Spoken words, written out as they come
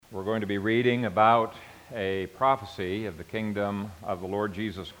We're going to be reading about a prophecy of the kingdom of the Lord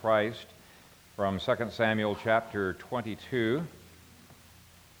Jesus Christ from 2 Samuel chapter 22.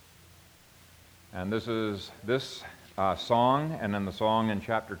 And this song and then the song in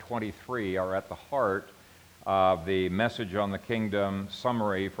chapter 23 are at the heart of the message on the kingdom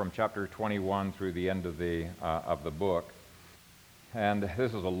summary from chapter 21 through the end of the book. And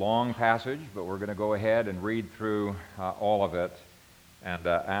this is a long passage, but we're going to go ahead and read through all of it and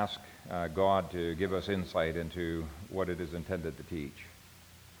ask God to give us insight into what it is intended to teach.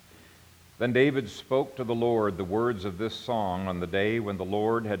 Then David spoke to the Lord the words of this song on the day when the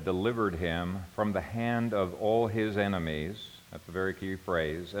Lord had delivered him from the hand of all his enemies, that's a very key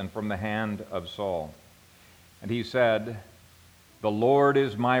phrase, and from the hand of Saul. And he said, "The Lord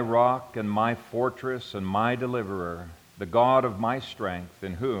is my rock and my fortress and my deliverer, the God of my strength,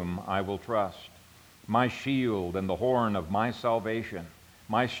 in whom I will trust, my shield and the horn of my salvation,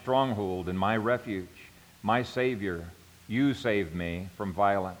 my stronghold and my refuge, my Savior, you save me from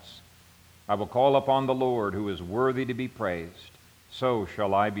violence. I will call upon the Lord who is worthy to be praised, so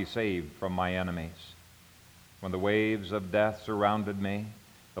shall I be saved from my enemies. When the waves of death surrounded me,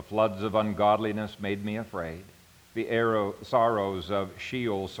 the floods of ungodliness made me afraid. The sorrows of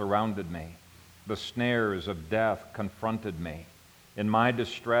Sheol surrounded me. The snares of death confronted me. In my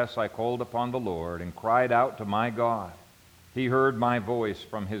distress I called upon the Lord and cried out to my God. He heard my voice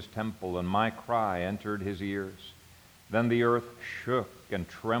from his temple, and my cry entered his ears. Then the earth shook and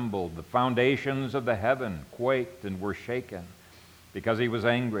trembled. The foundations of the heaven quaked and were shaken, because he was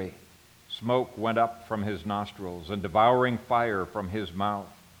angry. Smoke went up from his nostrils, and devouring fire from his mouth.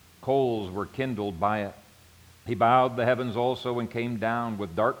 Coals were kindled by it. He bowed the heavens also and came down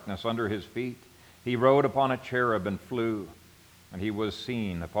with darkness under his feet. He rode upon a cherub and flew, and he was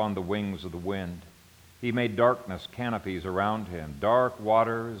seen upon the wings of the wind. He made darkness canopies around him, dark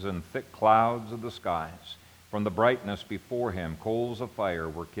waters and thick clouds of the skies. From the brightness before him, coals of fire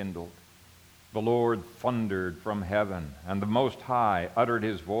were kindled. The Lord thundered from heaven, and the Most High uttered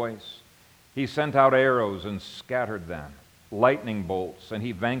his voice. He sent out arrows and scattered them, lightning bolts, and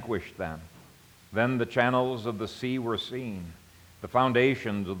he vanquished them. Then the channels of the sea were seen. The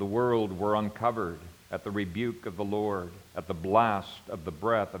foundations of the world were uncovered at the rebuke of the Lord, at the blast of the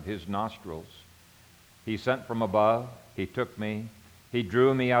breath of his nostrils. He sent from above, he took me, he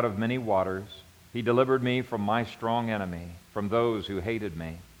drew me out of many waters. He delivered me from my strong enemy, from those who hated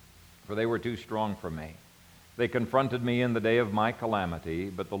me, for they were too strong for me. They confronted me in the day of my calamity,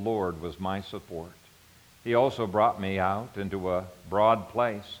 but the Lord was my support. He also brought me out into a broad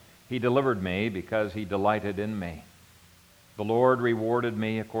place. He delivered me because he delighted in me. The Lord rewarded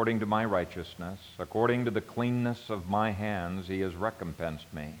me according to my righteousness. According to the cleanness of my hands he has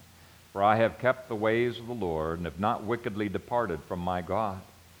recompensed me. For I have kept the ways of the Lord and have not wickedly departed from my God.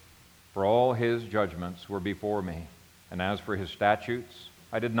 For all his judgments were before me, and as for his statutes,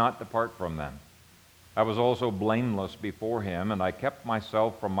 I did not depart from them. I was also blameless before him, and I kept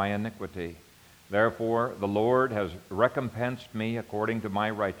myself from my iniquity. Therefore the Lord has recompensed me according to my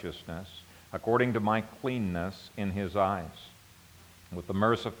righteousness, according to my cleanness in his eyes. With the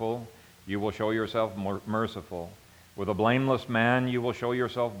merciful you will show yourself merciful. With a blameless man you will show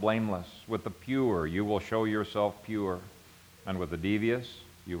yourself blameless. With the pure you will show yourself pure. And with the devious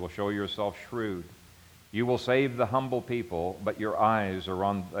you will show yourself shrewd. You will save the humble people, but your eyes are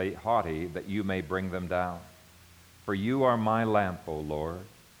on the haughty, that you may bring them down. For you are my lamp, O Lord.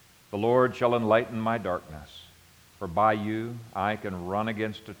 The Lord shall enlighten my darkness. For by you I can run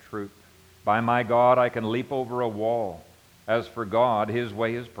against a troop. By my God I can leap over a wall. As for God, his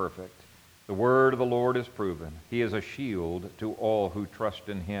way is perfect. The word of the Lord is proven. He is a shield to all who trust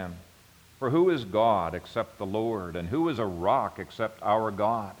in him. For who is God except the Lord? And who is a rock except our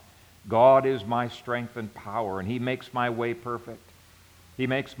God? God is my strength and power, and he makes my way perfect. He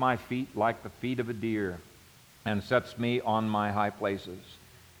makes my feet like the feet of a deer, and sets me on my high places.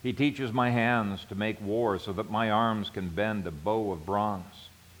 He teaches my hands to make war, so that my arms can bend a bow of bronze.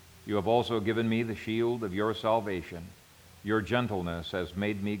 You have also given me the shield of your salvation. Your gentleness has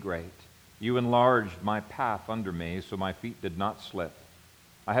made me great. You enlarged my path under me, so my feet did not slip.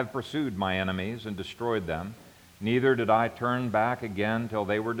 I have pursued my enemies and destroyed them. Neither did I turn back again till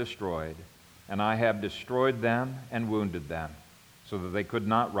they were destroyed. And I have destroyed them and wounded them, so that they could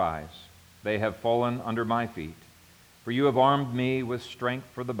not rise. They have fallen under my feet. For you have armed me with strength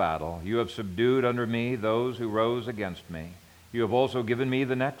for the battle. You have subdued under me those who rose against me. You have also given me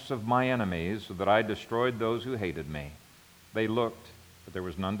the necks of my enemies, so that I destroyed those who hated me. They looked, but there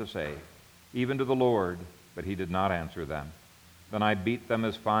was none to save, even to the Lord, but he did not answer them. Then I beat them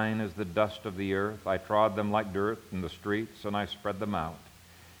as fine as the dust of the earth. I trod them like dirt in the streets, and I spread them out.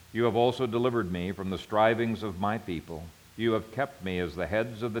 You have also delivered me from the strivings of my people. You have kept me as the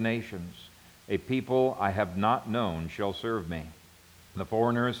heads of the nations. A people I have not known shall serve me. The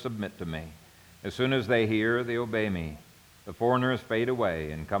foreigners submit to me. As soon as they hear, they obey me. The foreigners fade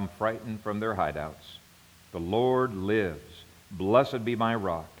away and come frightened from their hideouts. The Lord lives. Blessed be my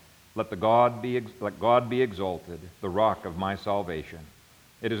rock. Let God be exalted, the rock of my salvation.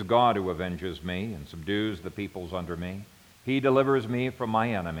 It is God who avenges me and subdues the peoples under me. He delivers me from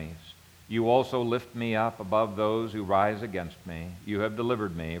my enemies. You also lift me up above those who rise against me. You have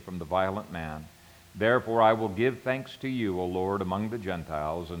delivered me from the violent man. Therefore I will give thanks to you, O Lord, among the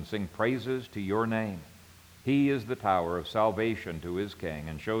Gentiles, and sing praises to your name. He is the tower of salvation to his king,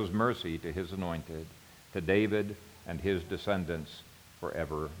 and shows mercy to his anointed, to David and his descendants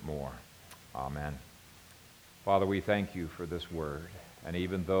forevermore. Amen. Father, we thank you for this word. And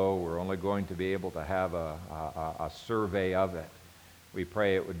even though we're only going to be able to have a survey of it, we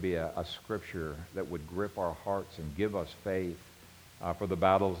pray it would be a scripture that would grip our hearts and give us faith for the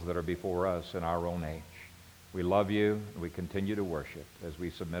battles that are before us in our own age. We love you, and we continue to worship as we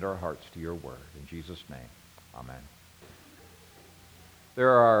submit our hearts to your word. In Jesus' name, amen.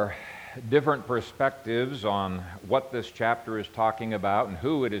 There are different perspectives on what this chapter is talking about and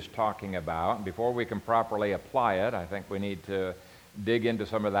who it is talking about. And before we can properly apply it, I think we need to dig into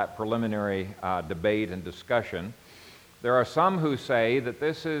some of that preliminary debate and discussion. There are some who say that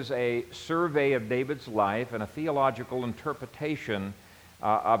this is a survey of David's life and a theological interpretation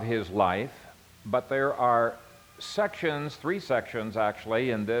of his life, but there are sections, 3 sections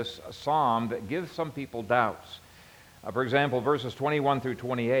actually, in this psalm that give some people doubts. For example, verses 21 through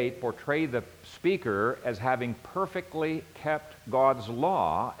 28 portray the speaker as having perfectly kept God's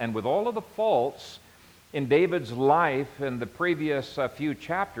law, and with all of the faults in David's life in the previous few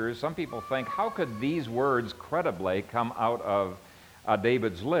chapters, some people think, how could these words credibly come out of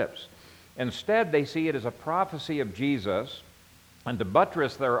David's lips? Instead, they see it as a prophecy of Jesus, and to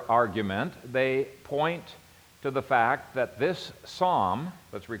buttress their argument, they point to the fact that this psalm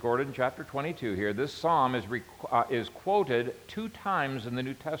that's recorded in chapter 22 here, this psalm is quoted 2 times in the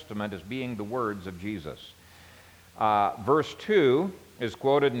New Testament as being the words of Jesus. Verse 2 is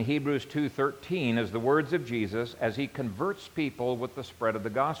quoted in Hebrews 2:13 as the words of Jesus as he converts people with the spread of the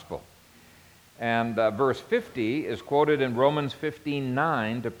gospel. And verse 50 is quoted in Romans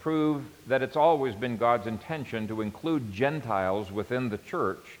 15:9 to prove that it's always been God's intention to include Gentiles within the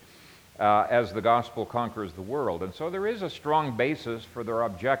church as the gospel conquers the world. And so there is a strong basis for their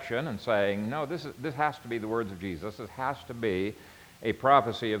objection and saying, no, this has to be the words of Jesus. This has to be a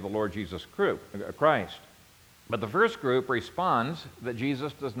prophecy of the Lord Jesus Christ. But the first group responds that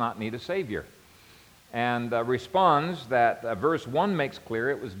Jesus does not need a Savior, and responds that verse 1 makes clear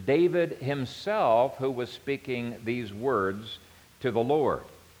it was David himself who was speaking these words to the Lord.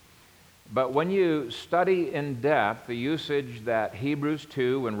 But when you study in depth the usage that Hebrews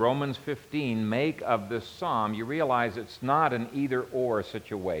 2 and Romans 15 make of this psalm, you realize it's not an either-or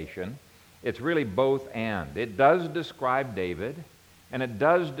situation. It's really both and. It does describe David, and it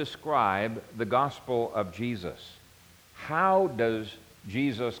does describe the gospel of Jesus. How does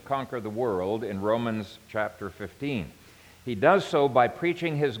Jesus conquer the world in Romans chapter 15? He does so by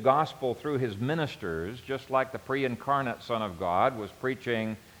preaching his gospel through his ministers, just like the pre-incarnate Son of God was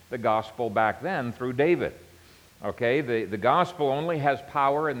preaching the gospel back then through David. Okay, the gospel only has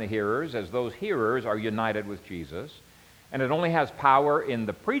power in the hearers as those hearers are united with Jesus, and it only has power in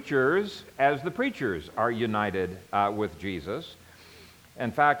the preachers as the preachers are united with Jesus.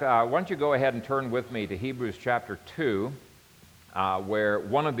 In fact, why don't you go ahead and turn with me to Hebrews chapter 2, where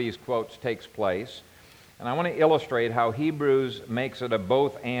one of these quotes takes place. And I want to illustrate how Hebrews makes it a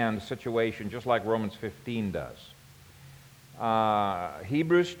both-and situation, just like Romans 15 does.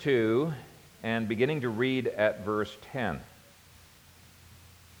 Hebrews 2, and beginning to read at verse 10.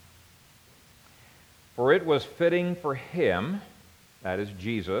 For it was fitting for him, that is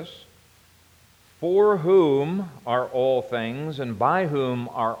Jesus, for whom are all things, and by whom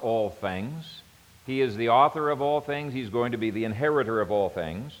are all things. He is the author of all things. He's going to be the inheritor of all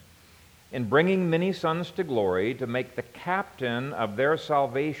things. In bringing many sons to glory, to make the captain of their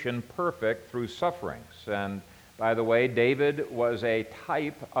salvation perfect through sufferings. And by the way, David was a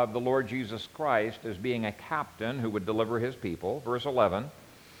type of the Lord Jesus Christ as being a captain who would deliver his people. Verse 11,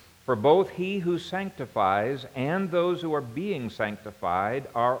 for both he who sanctifies and those who are being sanctified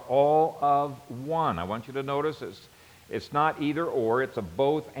are all of one. I want you to notice it's not either or, it's a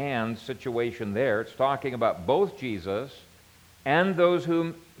both and situation there. It's talking about both Jesus and those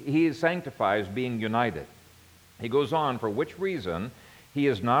whom he sanctifies being united. He goes on, for which reason he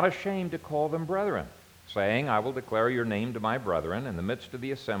is not ashamed to call them brethren, saying, I will declare your name to my brethren. In the midst of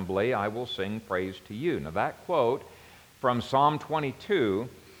the assembly, I will sing praise to you. Now that quote from Psalm 22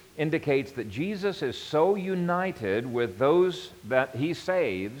 indicates that Jesus is so united with those that he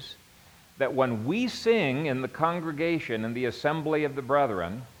saves that when we sing in the congregation, in the assembly of the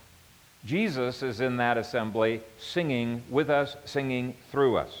brethren, Jesus is in that assembly singing with us, singing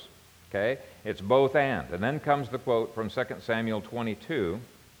through us. Okay? It's both and. And then comes the quote from 2 Samuel 22,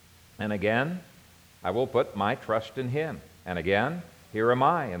 and again, I will put my trust in him. And again, here am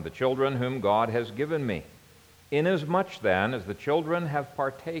I and the children whom God has given me. Inasmuch then as the children have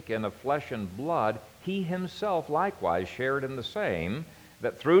partaken of flesh and blood, he himself likewise shared in the same,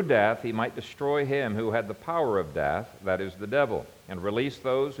 that through death he might destroy him who had the power of death, that is the devil, and release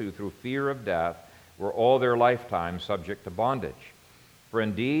those who through fear of death were all their lifetime subject to bondage. For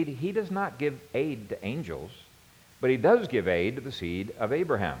indeed he does not give aid to angels, but he does give aid to the seed of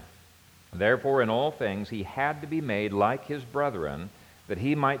Abraham. Therefore in all things he had to be made like his brethren, that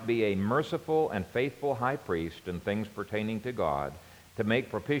he might be a merciful and faithful high priest in things pertaining to God, to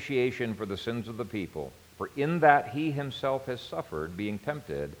make propitiation for the sins of the people. For in that he himself has suffered, being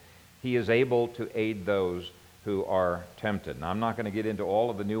tempted, he is able to aid those who are tempted. Now, I'm not going to get into all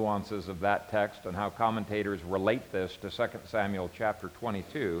of the nuances of that text and how commentators relate this to 2 Samuel chapter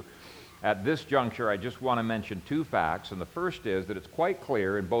 22. At this juncture, I just want to mention two facts, and the first is that it's quite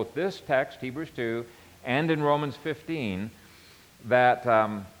clear in both this text, Hebrews 2, and in Romans 15, that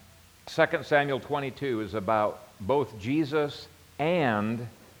 2 Samuel 22 is about both Jesus and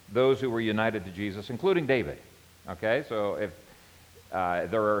those who were united to Jesus, including David. Okay, so if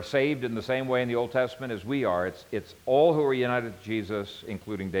they're saved in the same way in the Old Testament as we are, it's all who are united to Jesus,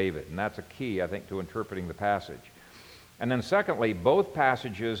 including David. And that's a key, I think, to interpreting the passage. And then secondly, both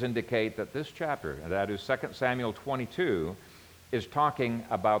passages indicate that this chapter, that is 2 Samuel 22, is talking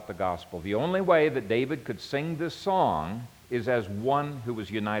about the gospel. The only way that David could sing this song is as one who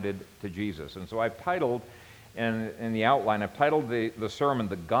was united to Jesus. And so I've titled, in the outline, I've titled the sermon,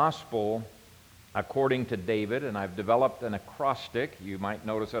 The Gospel According to David, and I've developed an acrostic. You might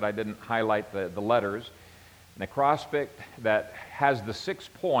notice that I didn't highlight the letters. An acrostic that has the 6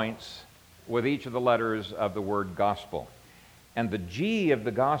 points with each of the letters of the word gospel. And the G of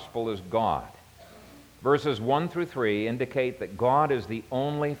the gospel is God. Verses 1 through 3 indicate that God is the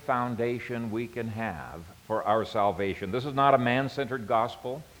only foundation we can have for our salvation. This is not a man-centered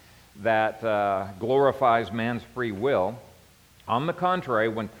gospel that glorifies man's free will. On the contrary,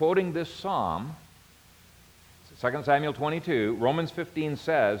 when quoting this psalm, 2 Samuel 22, Romans 15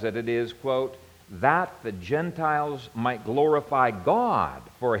 says that it is, quote, that the Gentiles might glorify God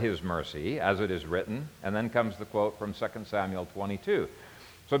for his mercy, as it is written. And then comes the quote from 2 Samuel 22.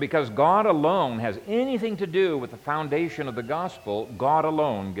 So because God alone has anything to do with the foundation of the gospel, God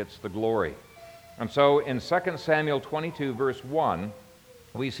alone gets the glory. And so in 2 Samuel 22, verse 1,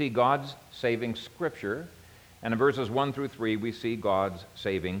 we see God's saving scripture, and in verses 1 through 3, we see God's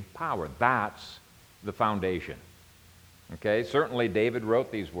saving power. That's the foundation. Okay, certainly David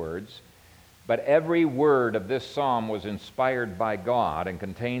wrote these words, but every word of this psalm was inspired by God and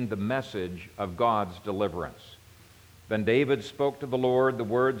contained the message of God's deliverance. Then David spoke to the Lord the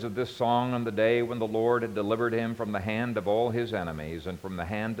words of this song on the day when the Lord had delivered him from the hand of all his enemies and from the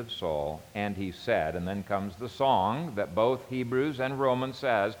hand of Saul. And he said, and then comes the song that both Hebrews and Romans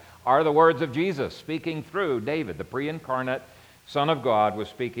says are the words of Jesus speaking through David. The pre-incarnate Son of God was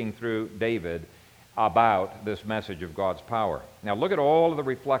speaking through David about this message of God's power. Now look at all of the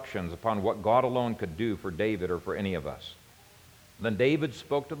reflections upon what God alone could do for David or for any of us. Then David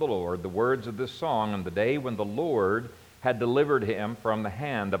spoke to the Lord the words of this song on the day when the Lord had delivered him from the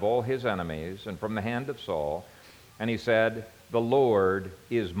hand of all his enemies and from the hand of Saul. And he said, the Lord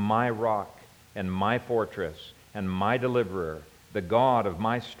is my rock and my fortress and my deliverer, the God of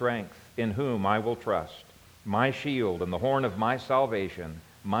my strength, in whom I will trust, my shield and the horn of my salvation,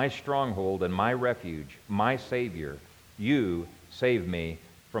 my stronghold and my refuge, my Savior. You save me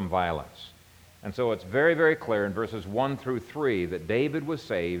from violence. And so it's very, very clear in verses 1 through 3 that David was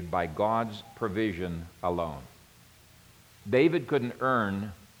saved by God's provision alone. David couldn't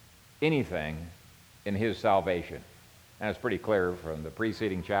earn anything in his salvation. And it's pretty clear from the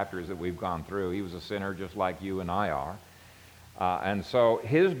preceding chapters that we've gone through. He was a sinner just like you and I are. And so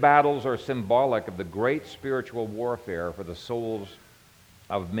his battles are symbolic of the great spiritual warfare for the souls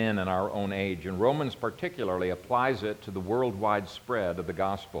of men in our own age. And Romans particularly applies it to the worldwide spread of the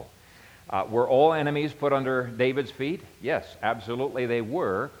gospel. Were all enemies put under David's feet? Yes, absolutely they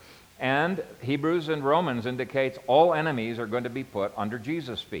were. And Hebrews and Romans indicates all enemies are going to be put under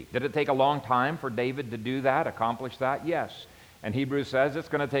Jesus' feet. Did it take a long time for David to do that, accomplish that? Yes. And Hebrews says it's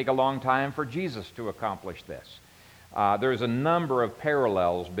going to take a long time for Jesus to accomplish this. There's a number of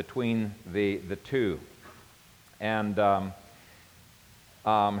parallels between the two. And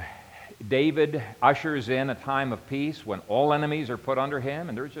David ushers in a time of peace when all enemies are put under him,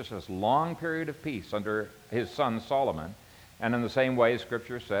 and there's just this long period of peace under his son Solomon. And in the same way,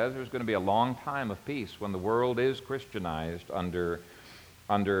 Scripture says there's going to be a long time of peace when the world is Christianized under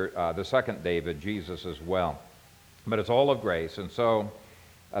the second David, Jesus, as well. But it's all of grace. And so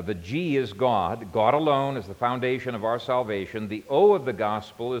the G is God. God alone is the foundation of our salvation. The O of the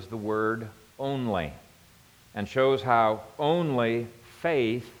gospel is the word only, and shows how only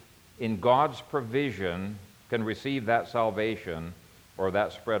faith in God's provision can receive that salvation or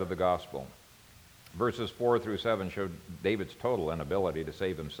that spread of the gospel. Verses 4 through 7 show David's total inability to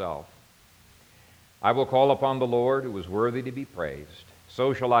save himself. I will call upon the Lord, who is worthy to be praised.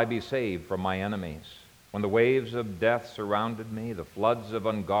 So shall I be saved from my enemies. When the waves of death surrounded me, the floods of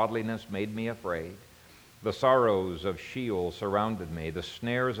ungodliness made me afraid. The sorrows of Sheol surrounded me. The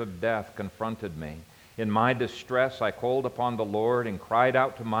snares of death confronted me. In my distress I called upon the Lord and cried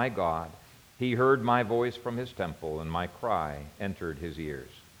out to my God. He heard my voice from his temple, and my cry entered his ears.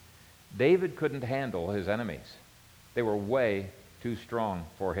 David couldn't handle his enemies. They were way too strong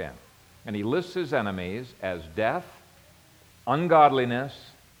for him. And he lists his enemies as death, ungodliness,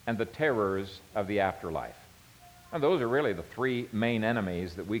 and the terrors of the afterlife. And those are really the three main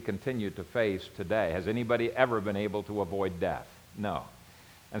enemies that we continue to face today. Has anybody ever been able to avoid death? No.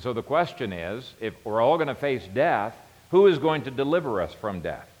 And so the question is, if we're all going to face death, who is going to deliver us from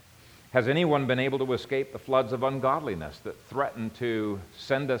death? Has anyone been able to escape the floods of ungodliness that threaten to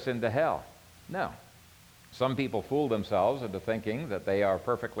send us into hell? No. Some people fool themselves into thinking that they are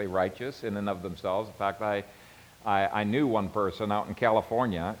perfectly righteous in and of themselves. In fact, I knew one person out in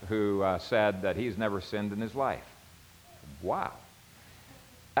California who said that he's never sinned in his life. Wow.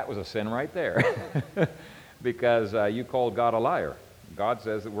 That was a sin right there. Because you called God a liar. God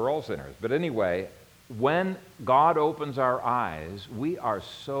says that we're all sinners. But anyway, when God opens our eyes, we are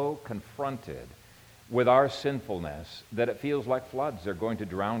so confronted with our sinfulness that it feels like floods are going to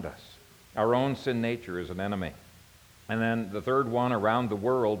drown us. Our own sin nature is an enemy. And then the third one, around the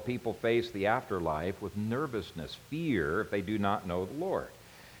world, people face the afterlife with nervousness, fear, if they do not know the Lord.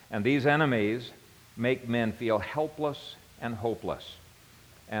 And these enemies make men feel helpless and hopeless.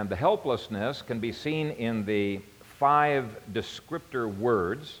 And the helplessness can be seen in the 5 descriptor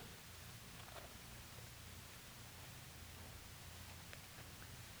words.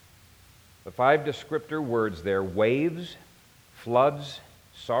 The 5 descriptor words there: waves, floods,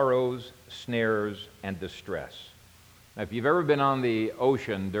 sorrows, snares, and distress. Now, if you've ever been on the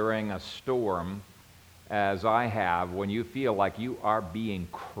ocean during a storm, as I have, when you feel like you are being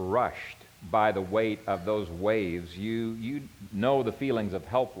crushed by the weight of those waves, you know the feelings of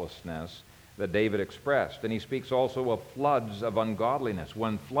helplessness that David expressed. And he speaks also of floods of ungodliness.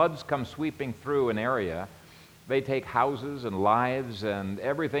 When floods come sweeping through an area, they take houses and lives and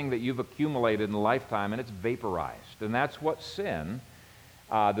everything that you've accumulated in a lifetime, and it's vaporized. And that's what sin,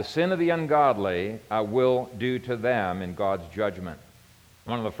 the sin of the ungodly, will do to them in God's judgment.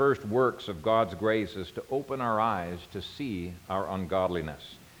 One of the first works of God's grace is to open our eyes to see our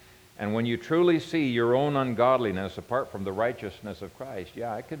ungodliness. And when you truly see your own ungodliness apart from the righteousness of Christ,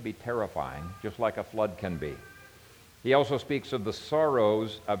 it could be terrifying, just like a flood can be. He also speaks of the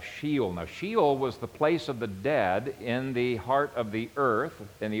sorrows of Sheol. Now, Sheol was the place of the dead in the heart of the earth.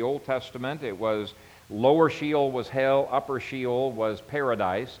 In the Old Testament, it was lower Sheol was hell, upper Sheol was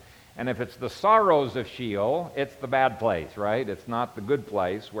paradise. And if it's the sorrows of Sheol, it's the bad place, right? It's not the good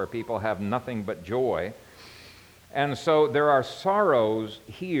place where people have nothing but joy. And so there are sorrows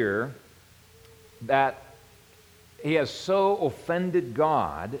here that he has so offended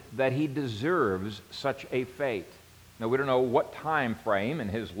God that he deserves such a fate. Now, we don't know what time frame in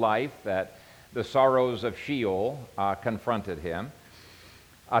his life that the sorrows of Sheol confronted him.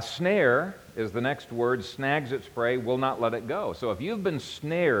 A snare is the next word. Snags its prey, will not let it go. So if you've been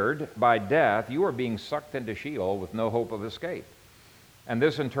snared by death, you are being sucked into Sheol with no hope of escape. And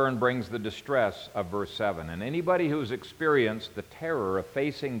this in turn brings the distress of verse 7. And anybody who's experienced the terror of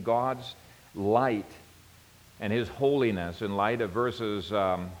facing God's light and his holiness in light of verses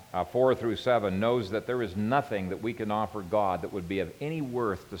 4 through 7 knows that there is nothing that we can offer God that would be of any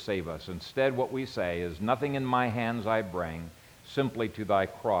worth to save us. Instead, what we say is, nothing in my hands I bring, simply to thy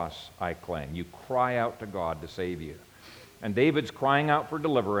cross I cling. You cry out to God to save you. And David's crying out for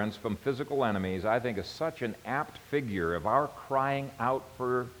deliverance from physical enemies, I think, is such an apt figure of our crying out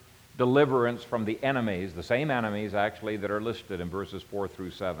for deliverance from the enemies, the same enemies actually that are listed in verses 4 through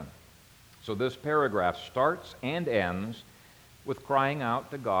 7. So this paragraph starts and ends with crying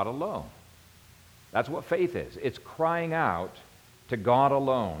out to God alone. That's what faith is. It's crying out to God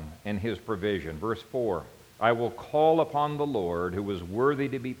alone in His provision. Verse 4, I will call upon the Lord who is worthy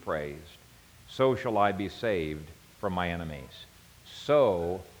to be praised. So shall I be saved from my enemies.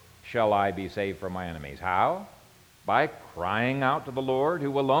 So shall I be saved from my enemies. How? By crying out to the Lord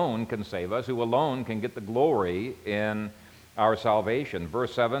who alone can save us, who alone can get the glory in our salvation.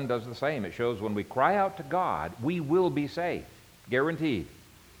 Verse 7 does the same. It shows when we cry out to God, we will be saved. Guaranteed.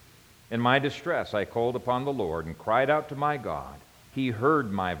 In my distress I called upon the Lord and cried out to my God. He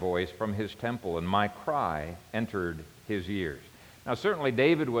heard my voice from His temple, and my cry entered His ears. Now, certainly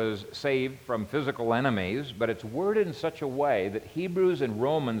David was saved from physical enemies, but it's worded in such a way that Hebrews and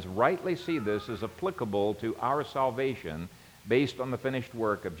Romans rightly see this as applicable to our salvation based on the finished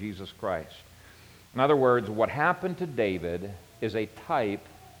work of Jesus Christ. In other words, what happened to David is a type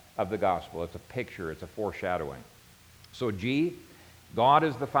of the gospel. It's a picture, it's a foreshadowing. So G, God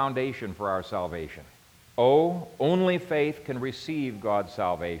is the foundation for our salvation. O, only faith can receive God's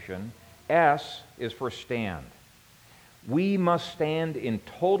salvation. S is for stand. We must stand in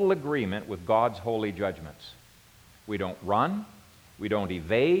total agreement with God's holy judgments. We don't run, we don't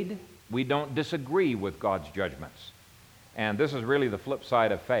evade, we don't disagree with God's judgments. And this is really the flip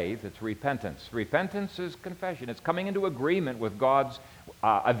side of faith. It's repentance. Repentance is confession. It's coming into agreement with God's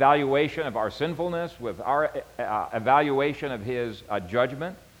evaluation of our sinfulness, with our evaluation of His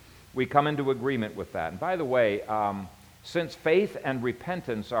judgment. We come into agreement with that. And by the way, since faith and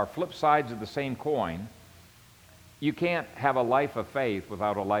repentance are flip sides of the same coin, you can't have a life of faith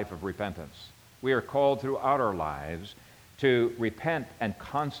without a life of repentance. We are called throughout our lives to repent and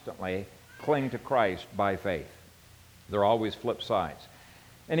constantly cling to Christ by faith. They're always flip sides.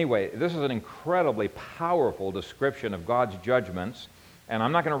 Anyway, this is an incredibly powerful description of God's judgments, and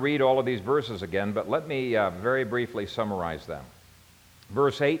I'm not going to read all of these verses again, but let me very briefly summarize them.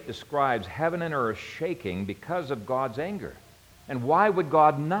 Verse 8 describes heaven and earth shaking because of God's anger. And why would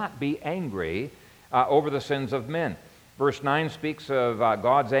God not be angry over the sins of men? Verse 9 speaks of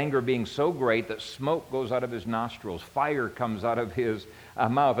God's anger being so great that smoke goes out of His nostrils, fire comes out of His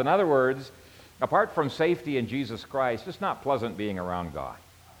mouth. In other words, apart from safety in Jesus Christ, it's not pleasant being around God.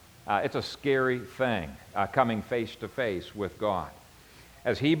 It's a scary thing, coming face to face with God.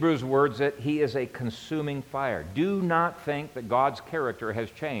 As Hebrews words it, He is a consuming fire. Do not think that God's character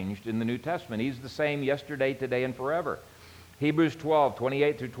has changed in the New Testament. He's the same yesterday, today, and forever. Hebrews 12,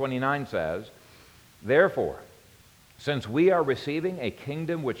 28 through 29 says, Therefore, since we are receiving a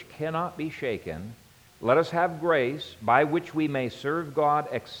kingdom which cannot be shaken, let us have grace by which we may serve God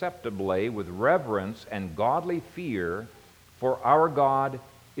acceptably with reverence and godly fear, for our God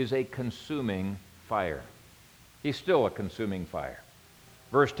is a consuming fire. He's still a consuming fire.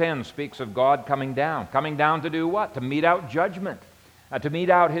 Verse 10 speaks of God coming down. Coming down to do what? To mete out judgment, to mete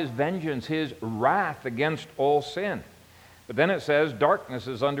out His vengeance, His wrath against all sin. But then it says darkness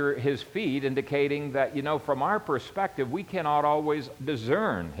is under His feet, indicating that, from our perspective, we cannot always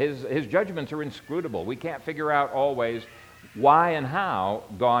discern. His judgments are inscrutable. We can't figure out always why and how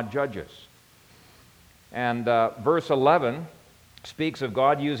God judges. And verse 11 speaks of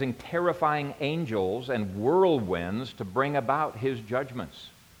God using terrifying angels and whirlwinds to bring about His judgments.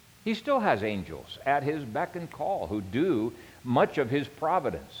 He still has angels at His beck and call who do much of His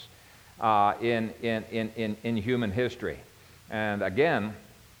providence in human history. And again,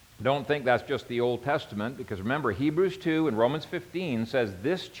 don't think that's just the Old Testament, because remember, Hebrews 2 and Romans 15 says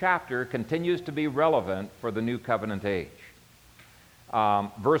this chapter continues to be relevant for the New Covenant age.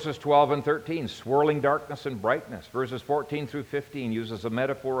 Verses 12 and 13, swirling darkness and brightness. Verses 14 through 15 uses a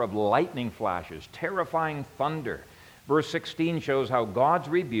metaphor of lightning flashes, terrifying thunder. Verse 16 shows how God's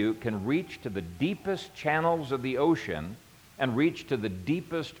rebuke can reach to the deepest channels of the ocean and reach to the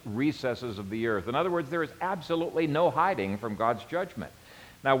deepest recesses of the earth. In other words, there is absolutely no hiding from God's judgment.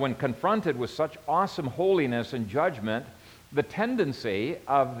 Now, when confronted with such awesome holiness and judgment, the tendency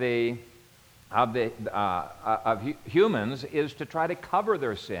of humans is to try to cover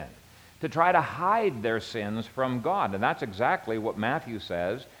their sin, to try to hide their sins from God. And that's exactly what Matthew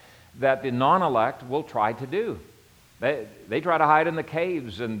says that the non-elect will try to do. They try to hide in the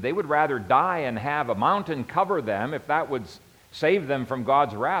caves, and they would rather die and have a mountain cover them if that would save them from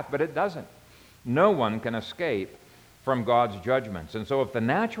God's wrath, but it doesn't. No one can escape from God's judgments. And so if the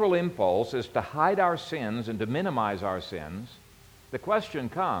natural impulse is to hide our sins and to minimize our sins, the question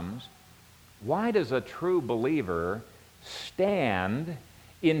comes, why does a true believer stand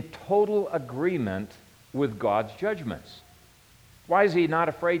in total agreement with God's judgments? Why is he not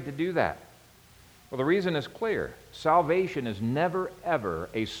afraid to do that? Well, the reason is clear. Salvation is never, ever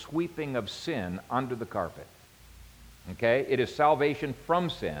a sweeping of sin under the carpet. Okay? It is salvation from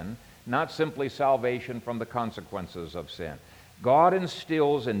sin, not simply salvation from the consequences of sin. God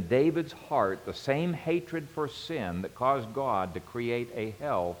instills in David's heart the same hatred for sin that caused God to create a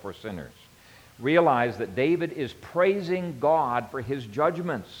hell for sinners. Realize that David is praising God for his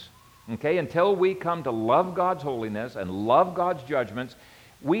judgments. Okay? Until we come to love God's holiness and love God's judgments,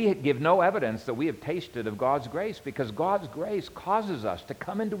 we give no evidence that we have tasted of God's grace, because God's grace causes us to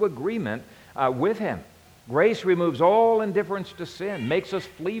come into agreement with Him. Grace removes all indifference to sin, makes us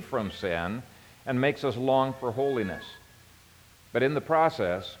flee from sin, and makes us long for holiness. But in the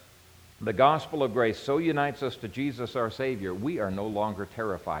process, the gospel of grace so unites us to Jesus our Savior, we are no longer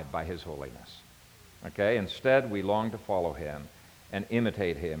terrified by His holiness. Okay? Instead, we long to follow Him and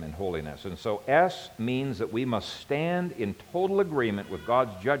imitate Him in holiness. And so S means that we must stand in total agreement with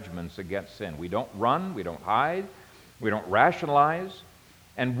God's judgments against sin. We don't run, we don't hide, we don't rationalize.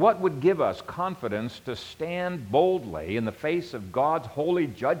 And what would give us confidence to stand boldly in the face of God's holy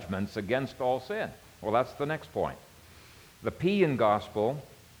judgments against all sin? Well, that's the next point. The P in gospel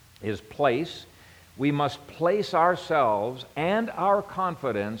is place. We must place ourselves and our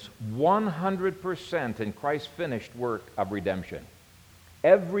confidence 100% in Christ's finished work of redemption.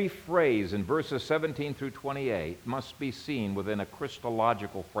 Every phrase in verses 17 through 28 must be seen within a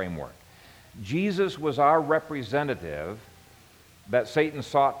Christological framework. Jesus was our representative that Satan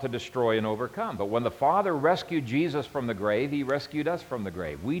sought to destroy and overcome. But when the Father rescued Jesus from the grave, He rescued us from the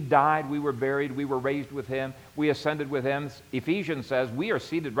grave. We died, we were buried, we were raised with Him, we ascended with Him. Ephesians says we are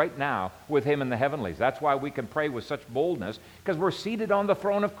seated right now with Him in the heavenlies. That's why we can pray with such boldness, because we're seated on the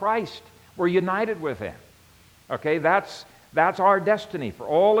throne of Christ. We're united with Him. Okay, that's our destiny for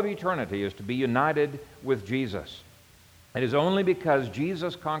all of eternity, is to be united with Jesus. It is only because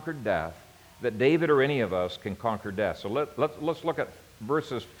Jesus conquered death that David or any of us can conquer death. So let's look at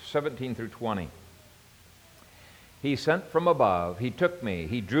verses 17 through 20. He sent from above, He took me,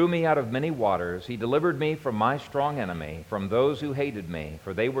 He drew me out of many waters, He delivered me from my strong enemy, from those who hated me,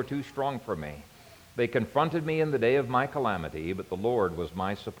 for they were too strong for me. They confronted me in the day of my calamity, but the Lord was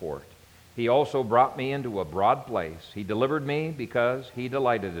my support. He also brought me into a broad place. He delivered me because He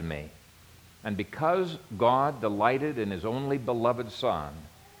delighted in me. And because God delighted in His only beloved Son,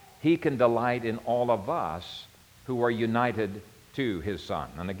 He can delight in all of us who are united to His Son.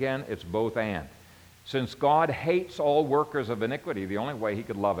 And again, it's both and. Since God hates all workers of iniquity, the only way He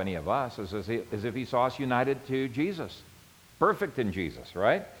could love any of us is as if He saw us united to Jesus. Perfect in Jesus,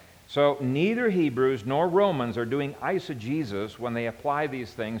 right? So neither Hebrews nor Romans are doing eisegesis when they apply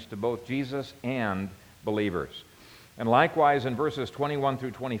these things to both Jesus and believers. And likewise in verses 21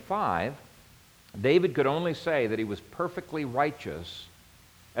 through 25, David could only say that he was perfectly righteous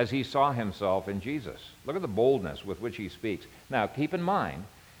as he saw himself in Jesus. Look at the boldness with which he speaks. Now, keep in mind,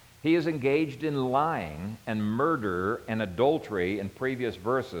 he is engaged in lying and murder and adultery in previous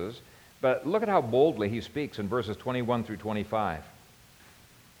verses, but look at how boldly he speaks in verses 21 through 25.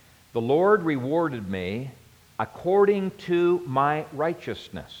 The Lord rewarded me according to my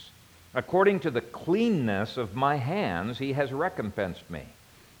righteousness. According to the cleanness of my hands, He has recompensed me.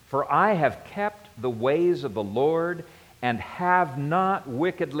 For I have kept the ways of the Lord and have not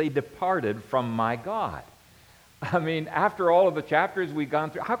wickedly departed from my God. I mean, after all of the chapters we've gone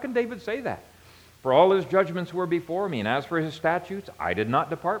through, how can David say that? For all His judgments were before me, and as for His statutes, I did not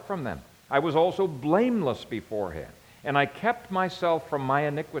depart from them. I was also blameless before Him, and I kept myself from my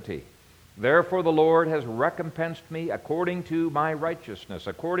iniquity. Therefore the Lord has recompensed me according to my righteousness,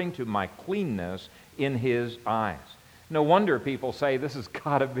 according to my cleanness in His eyes. No wonder people say this has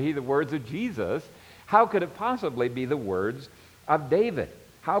got to be the words of Jesus. How could it possibly be the words of David?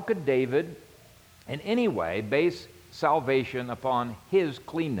 How could David in any way base salvation upon his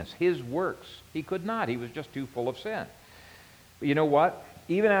cleanness, his works? He could not. He was just too full of sin. But you know what?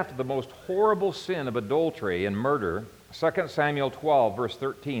 Even after the most horrible sin of adultery and murder, 2 Samuel 12, verse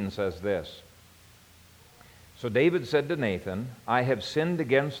 13 says this. So David said to Nathan, I have sinned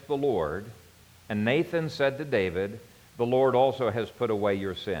against the Lord. And Nathan said to David, the Lord also has put away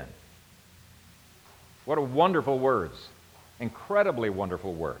your sin. What a wonderful words. Incredibly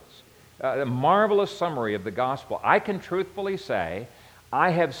wonderful words. A marvelous summary of the gospel. I can truthfully say,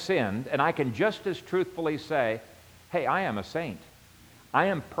 I have sinned, and I can just as truthfully say, hey, I am a saint. I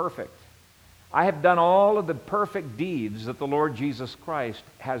am perfect. I have done all of the perfect deeds that the Lord Jesus Christ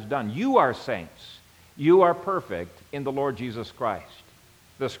has done. You are saints. You are perfect in the Lord Jesus Christ.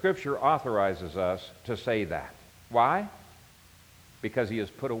 The Scripture authorizes us to say that. Why? Because He has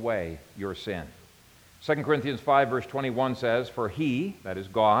put away your sin. 2 Corinthians 5, verse 21 says, for He, that is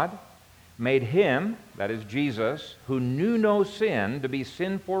God, made Him, that is Jesus, who knew no sin, to be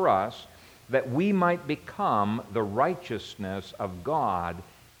sin for us, that we might become the righteousness of God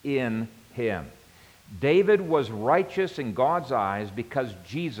in him. David was righteous in God's eyes because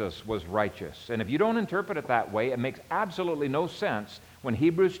Jesus was righteous. And if you don't interpret it that way, it makes absolutely no sense when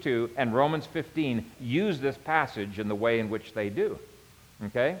Hebrews 2 and Romans 15 use this passage in the way in which they do.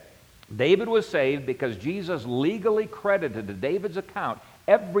 Okay? David was saved because Jesus legally credited to David's account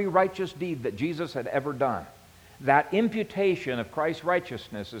every righteous deed that Jesus had ever done. That imputation of Christ's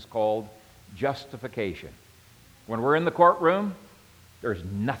righteousness is called justification. When we're in the courtroom, there's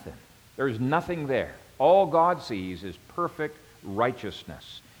nothing. There's nothing there. All God sees is perfect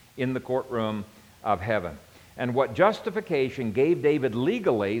righteousness in the courtroom of heaven. And what justification gave David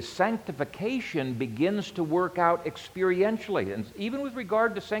legally, sanctification begins to work out experientially. And even with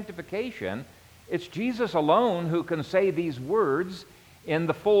regard to sanctification, it's Jesus alone who can say these words in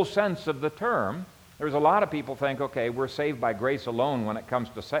the full sense of the term. There's a lot of people think, okay, we're saved by grace alone when it comes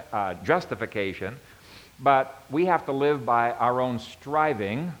to justification, but we have to live by our own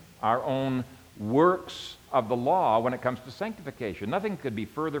striving, our own works of the law when it comes to sanctification. Nothing could be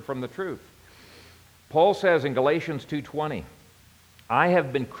further from the truth. Paul says in Galatians 2:20, I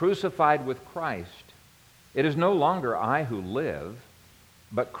have been crucified with Christ. It is no longer I who live,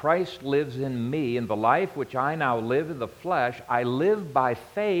 but Christ lives in me. In the life which I now live in the flesh, I live by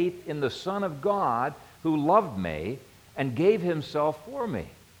faith in the Son of God who loved me and gave himself for me.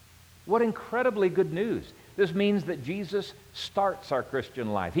 What incredibly good news. This means that Jesus starts our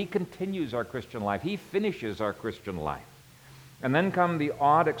Christian life. He continues our Christian life. He finishes our Christian life. And then come the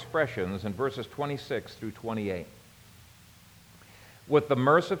odd expressions in verses 26 through 28. With the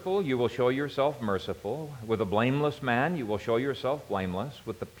merciful, you will show yourself merciful. With a blameless man, you will show yourself blameless.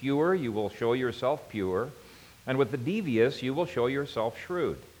 With the pure, you will show yourself pure. And with the devious, you will show yourself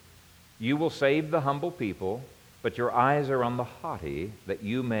shrewd. You will save the humble people, but your eyes are on the haughty, that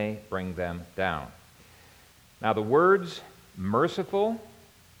you may bring them down. Now the words merciful,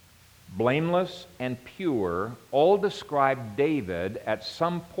 blameless, and pure all describe David at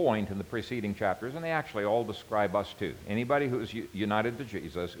some point in the preceding chapters, and they actually all describe us too. Anybody who is united to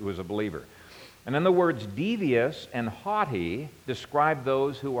Jesus, who is a believer. And then the words devious and haughty describe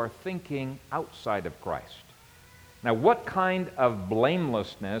those who are thinking outside of Christ. Now, what kind of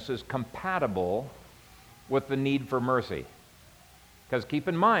blamelessness is compatible with the need for mercy? Because keep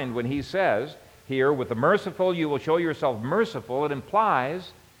in mind, when he says here, with the merciful you will show yourself merciful, it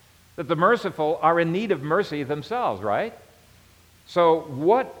implies that the merciful are in need of mercy themselves, right? So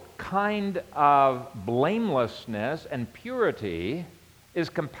what kind of blamelessness and purity is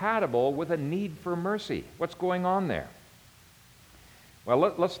compatible with a need for mercy? What's going on there?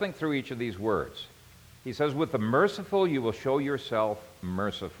 Well, let's think through each of these words. He says, with the merciful you will show yourself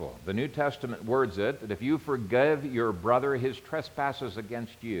merciful. The New Testament words it that if you forgive your brother his trespasses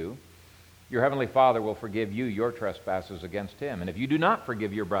against you, your heavenly Father will forgive you your trespasses against him. And if you do not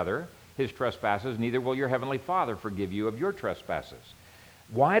forgive your brother his trespasses, neither will your heavenly Father forgive you of your trespasses.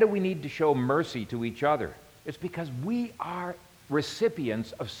 Why do we need to show mercy to each other? It's because we are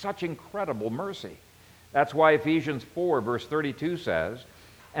recipients of such incredible mercy. That's why Ephesians 4, verse 32 says,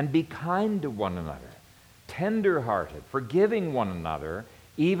 and be kind to one another, tender-hearted, forgiving one another,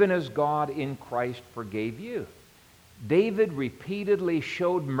 even as God in Christ forgave you. David repeatedly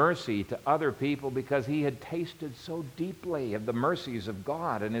showed mercy to other people because he had tasted so deeply of the mercies of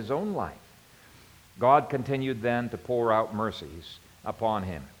God in his own life. God continued then to pour out mercies upon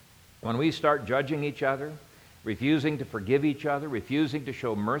him. When we start judging each other, refusing to forgive each other, refusing to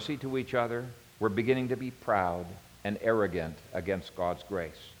show mercy to each other, we're beginning to be proud and arrogant against God's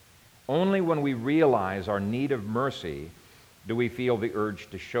grace. Only when we realize our need of mercy do we feel the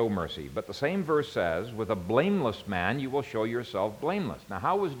urge to show mercy. But the same verse says, with a blameless man you will show yourself blameless. Now,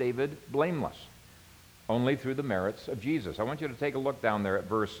 how was David blameless? Only through the merits of Jesus. I want you to take a look down there at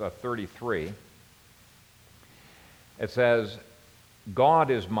verse 33. It says, God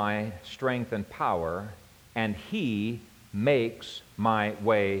is my strength and power, and he makes my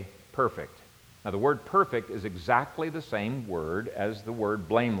way perfect. Now, the word perfect is exactly the same word as the word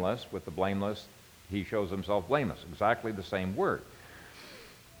blameless. With the blameless, he shows himself blameless. Exactly the same word.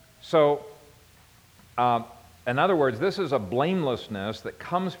 So, in other words, this is a blamelessness that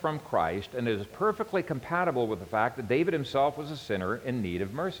comes from Christ and is perfectly compatible with the fact that David himself was a sinner in need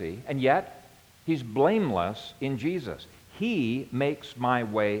of mercy, and yet he's blameless in Jesus. He makes my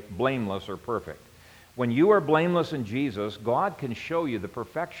way blameless or perfect. When you are blameless in Jesus, God can show you the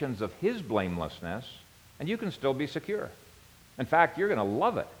perfections of his blamelessness, and you can still be secure. In fact, you're going to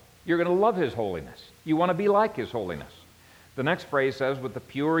love it. You're going to love his holiness. You want to be like his holiness. The next phrase says, with the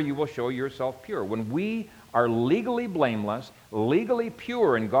pure you will show yourself pure. When we are legally blameless, legally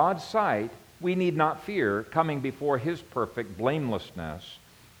pure in God's sight, we need not fear coming before His perfect blamelessness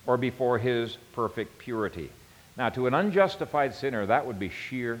or before His perfect purity. Now, to an unjustified sinner, that would be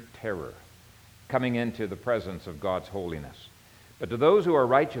sheer terror, coming into the presence of God's holiness. But to those who are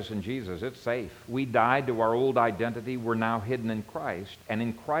righteous in Jesus, it's safe. We died to our old identity. We're now hidden in Christ. And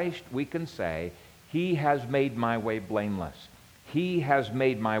in Christ, we can say, He has made my way blameless. He has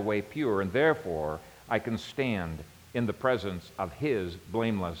made my way pure, and therefore I can stand in the presence of His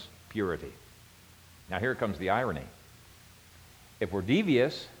blameless purity. Now here comes the irony. If we're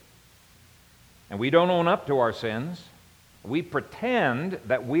devious and we don't own up to our sins, we pretend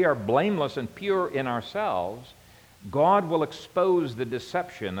that we are blameless and pure in ourselves, God will expose the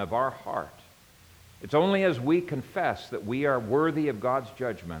deception of our heart. It's only as we confess that we are worthy of God's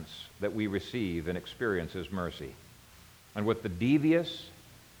judgments that we receive and experience His mercy. And with the devious,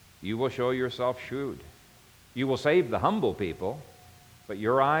 you will show yourself shrewd. You will save the humble people, but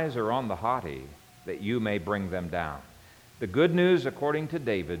your eyes are on the haughty, that you may bring them down. The good news, according to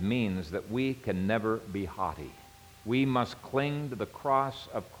David, means that we can never be haughty. We must cling to the cross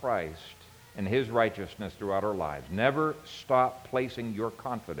of Christ and His righteousness throughout our lives. Never stop placing your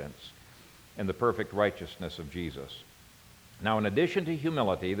confidence in the perfect righteousness of Jesus. Now, in addition to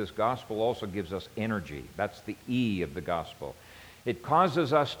humility, this gospel also gives us energy. That's the E of the gospel. It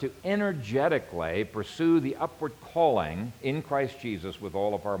causes us to energetically pursue the upward calling in Christ Jesus with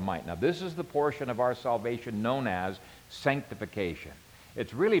all of our might. Now, this is the portion of our salvation known as sanctification.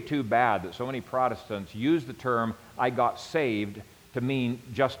 It's really too bad that so many Protestants use the term, I got saved, to mean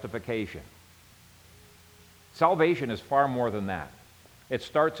justification. Salvation is far more than that. It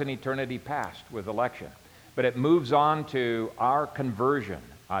starts in eternity past with election, but it moves on to our conversion,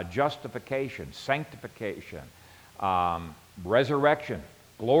 justification, sanctification, resurrection,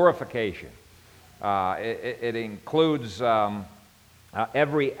 glorification. It includes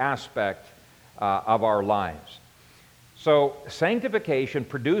every aspect of our lives. So sanctification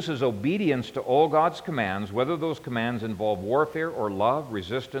produces obedience to all God's commands, whether those commands involve warfare or love,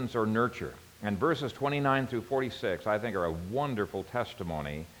 resistance or nurture. And verses 29 through 46, I think, are a wonderful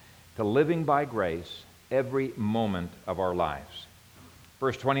testimony to living by grace every moment of our lives.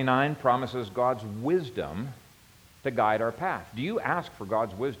 Verse 29 promises God's wisdom to guide our path. Do you ask for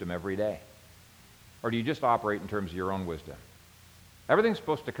God's wisdom every day? Or do you just operate in terms of your own wisdom? Everything's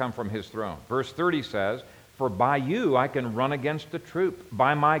supposed to come from His throne. Verse 30 says, for by you I can run against a troop.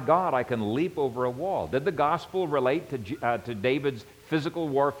 By my God I can leap over a wall. Did the gospel relate to David's physical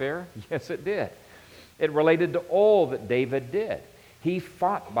warfare? Yes, it did. It related to all that David did. He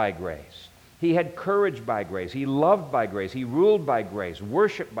fought by grace. He had courage by grace. He loved by grace. He ruled by grace,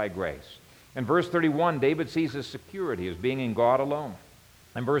 worshiped by grace. In verse 31, David sees his security as being in God alone.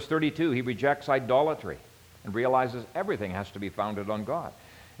 In verse 32, he rejects idolatry and realizes everything has to be founded on God.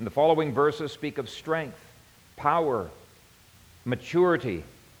 And the following verses speak of strength, power, maturity,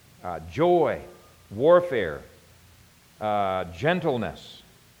 joy, warfare, gentleness,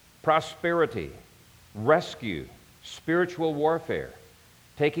 prosperity, rescue, spiritual warfare,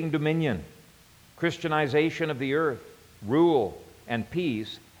 taking dominion, Christianization of the earth, rule, and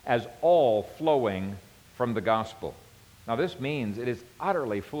peace, as all flowing from the gospel. Now this means it is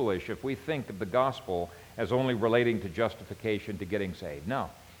utterly foolish if we think of the gospel as only relating to justification, to getting saved. No,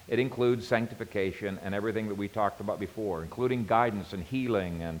 it includes sanctification and everything that we talked about before, including guidance and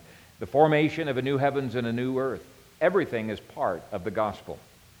healing and the formation of a new heavens and a new earth. Everything is part of the gospel.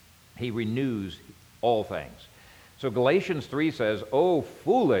 He renews all things. So Galatians 3 says, O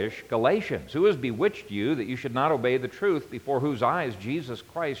foolish Galatians, who has bewitched you that you should not obey the truth, before whose eyes Jesus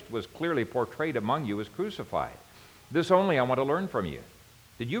Christ was clearly portrayed among you as crucified? This only I want to learn from you.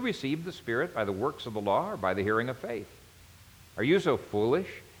 Did you receive the Spirit by the works of the law or by the hearing of faith? Are you so foolish?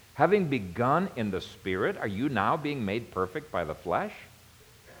 Having begun in the Spirit, are you now being made perfect by the flesh?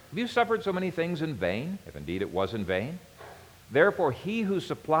 Have you suffered so many things in vain, if indeed it was in vain? Therefore he who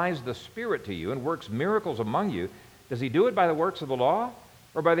supplies the Spirit to you and works miracles among you, does he do it by the works of the law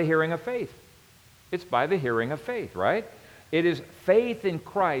or by the hearing of faith? It's by the hearing of faith, right? It is faith in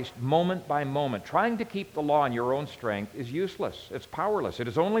Christ moment by moment. Trying to keep the law in your own strength is useless. It's powerless. It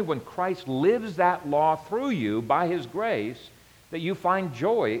is only when Christ lives that law through you by His grace that you find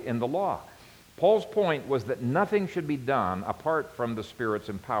joy in the law. Paul's point was that nothing should be done apart from the Spirit's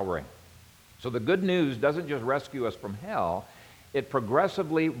empowering. So the good news doesn't just rescue us from hell, it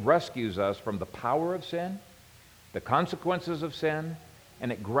progressively rescues us from the power of sin, the consequences of sin,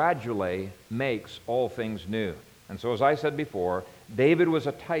 and it gradually makes all things new. And so, as I said before, David was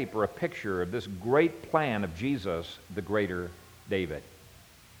a type or a picture of this great plan of Jesus, the greater David.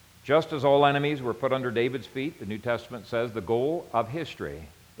 Just as all enemies were put under David's feet, the New Testament says the goal of history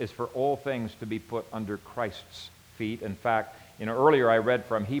is for all things to be put under Christ's feet. In fact, earlier I read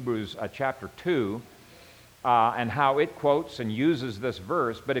from Hebrews chapter 2 and how it quotes and uses this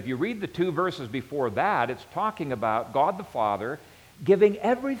verse. But if you read the 2 verses before that, it's talking about God the Father giving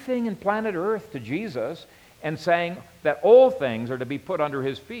everything in planet Earth to Jesus and saying that all things are to be put under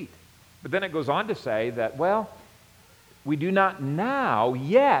his feet. But then it goes on to say that, well, we do not now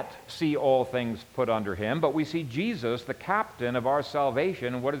yet see all things put under him, but we see Jesus, the captain of our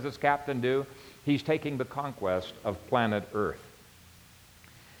salvation. And what does this captain do? He's taking the conquest of planet Earth.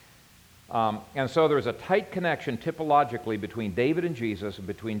 And so there's a tight connection typologically between David and Jesus, and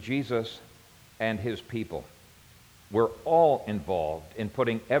between Jesus and his people. We're all involved in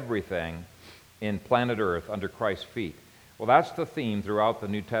putting everything in planet Earth under Christ's feet. Well, that's the theme throughout the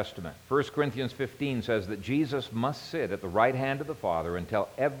New Testament. 1 Corinthians 15 says that Jesus must sit at the right hand of the Father until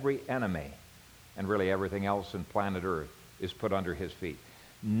every enemy, and really everything else in planet Earth, is put under his feet.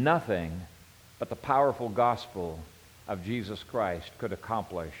 Nothing but the powerful gospel of Jesus Christ could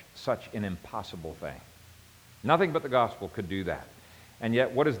accomplish such an impossible thing. Nothing but the gospel could do that. And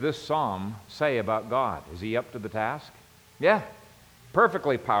yet, what does this psalm say about God? Is he up to the task? Yeah,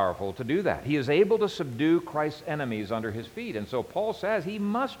 perfectly powerful to do that. He is able to subdue Christ's enemies under his feet. And so Paul says he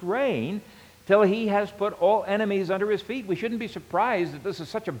must reign till he has put all enemies under his feet. We shouldn't be surprised that this is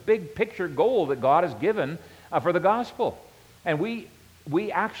such a big picture goal that God has given for the gospel. And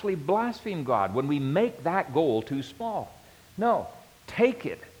we actually blaspheme God when we make that goal too small. No, take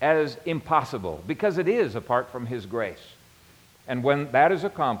it as impossible, because it is apart from his grace. And when that is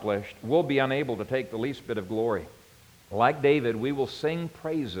accomplished, we'll be unable to take the least bit of glory. Like David, we will sing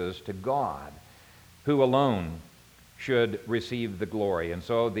praises to God, who alone should receive the glory. And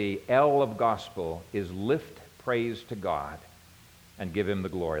so the L of gospel is lift praise to God and give him the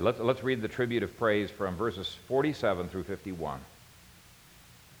glory. Let's read the tribute of praise from verses 47 through 51.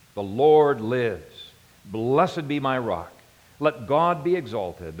 The Lord lives. Blessed be my rock. Let God be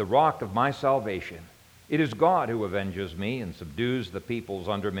exalted, the rock of my salvation. It is God who avenges me and subdues the peoples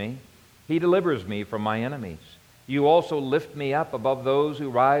under me. He delivers me from my enemies. You also lift me up above those who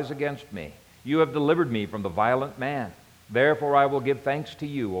rise against me. You have delivered me from the violent man. Therefore I will give thanks to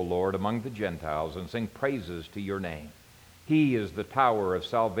you, O Lord, among the Gentiles, and sing praises to your name. He is the tower of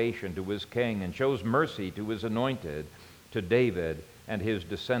salvation to his king, and shows mercy to his anointed, to David and his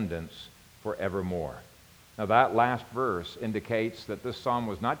descendants forevermore. Now that last verse indicates that this psalm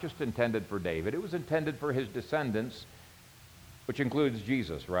was not just intended for David, it was intended for his descendants, which includes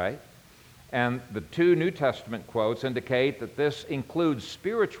Jesus, right? And the 2 New Testament quotes indicate that this includes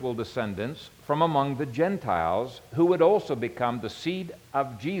spiritual descendants from among the Gentiles who would also become the seed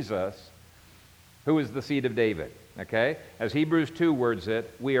of Jesus, who is the seed of David, okay? As Hebrews 2 words it,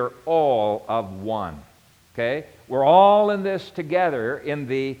 we are all of one, okay? We're all in this together in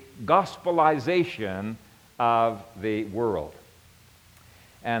the gospelization of the world.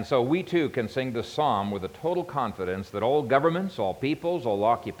 And so we too can sing this psalm with a total confidence that all governments, all peoples, all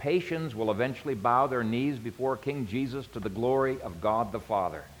occupations will eventually bow their knees before King Jesus to the glory of God the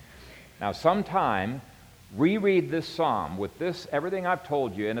Father. Now sometime, reread this psalm with this, everything I've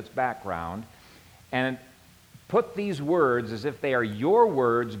told you in its background, and put these words as if they are your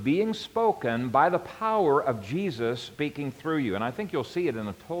words being spoken by the power of Jesus speaking through you. And I think you'll see it in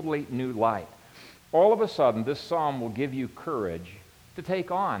a totally new light. All of a sudden, this psalm will give you courage to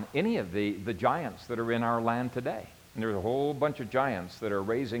take on any of the giants that are in our land today. And there's a whole bunch of giants that are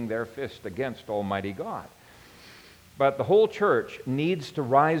raising their fist against Almighty God. But the whole church needs to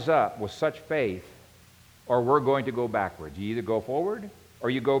rise up with such faith, or we're going to go backwards. You either go forward or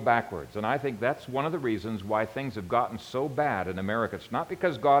you go backwards. And I think that's one of the reasons why things have gotten so bad in America. It's not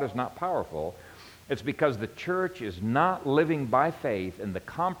because God is not powerful. It's because the church is not living by faith in the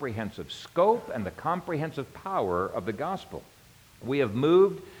comprehensive scope and the comprehensive power of the gospel. We have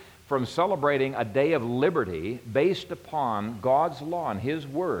moved from celebrating a day of liberty based upon God's law and His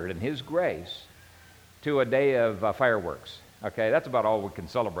Word and His grace to a day of fireworks. Okay, that's about all we can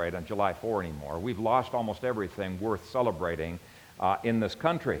celebrate on July 4 anymore. We've lost almost everything worth celebrating in this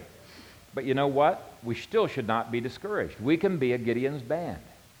country. But you know what? We still should not be discouraged. We can be a Gideon's band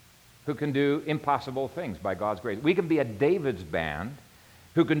who can do impossible things by God's grace. We can be a David's band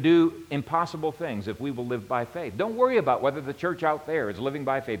who can do impossible things if we will live by faith. Don't worry about whether the church out there is living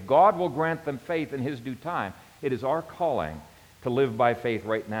by faith. God will grant them faith in His due time. It is our calling to live by faith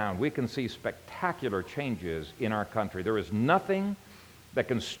right now. And we can see spectacular changes in our country. There is nothing that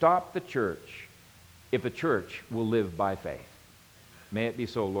can stop the church if the church will live by faith. May it be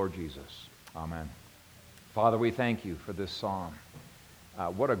so, Lord Jesus. Amen. Father, we thank you for this psalm.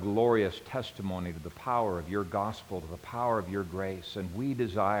 What a glorious testimony to the power of your gospel, to the power of your grace. And we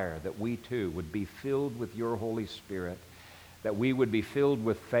desire that we too would be filled with your Holy Spirit, that we would be filled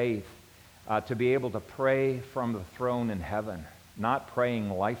with faith to be able to pray from the throne in heaven, not praying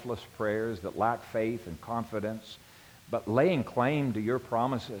lifeless prayers that lack faith and confidence, but laying claim to your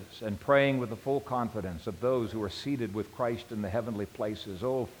promises and praying with the full confidence of those who are seated with Christ in the heavenly places.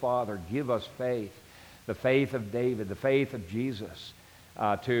 Oh, Father, give us faith, the faith of David, the faith of Jesus,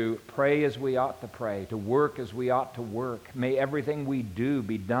 to pray as we ought to pray, to work as we ought to work. May everything we do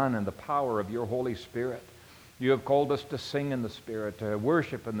be done in the power of your Holy Spirit. You have called us to sing in the Spirit, to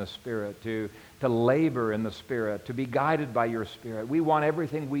worship in the Spirit, to labor in the Spirit, to be guided by your Spirit. We want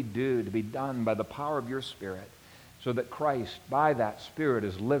everything we do to be done by the power of your Spirit, so that Christ, by that Spirit,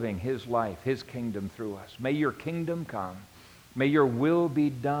 is living his life, his kingdom through us. May your kingdom come. May your will be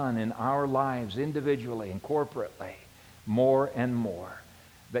done in our lives individually and corporately, more and more,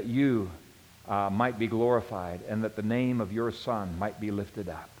 that you might be glorified and that the name of your Son might be lifted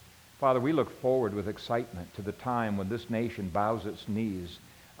up. Father, we look forward with excitement to the time when this nation bows its knees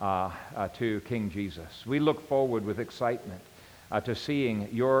to King Jesus. We look forward with excitement to seeing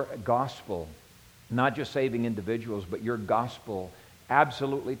your gospel not just saving individuals, but your gospel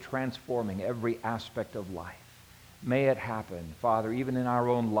absolutely transforming every aspect of life. May it happen, Father, even in our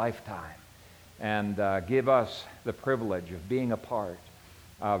own lifetime, and give us the privilege of being a part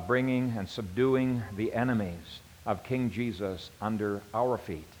of bringing and subduing the enemies of King Jesus under our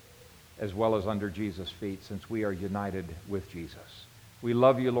feet, as well as under Jesus' feet, since we are united with Jesus. We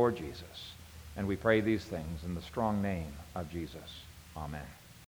love you, Lord Jesus, and we pray these things in the strong name of Jesus. Amen.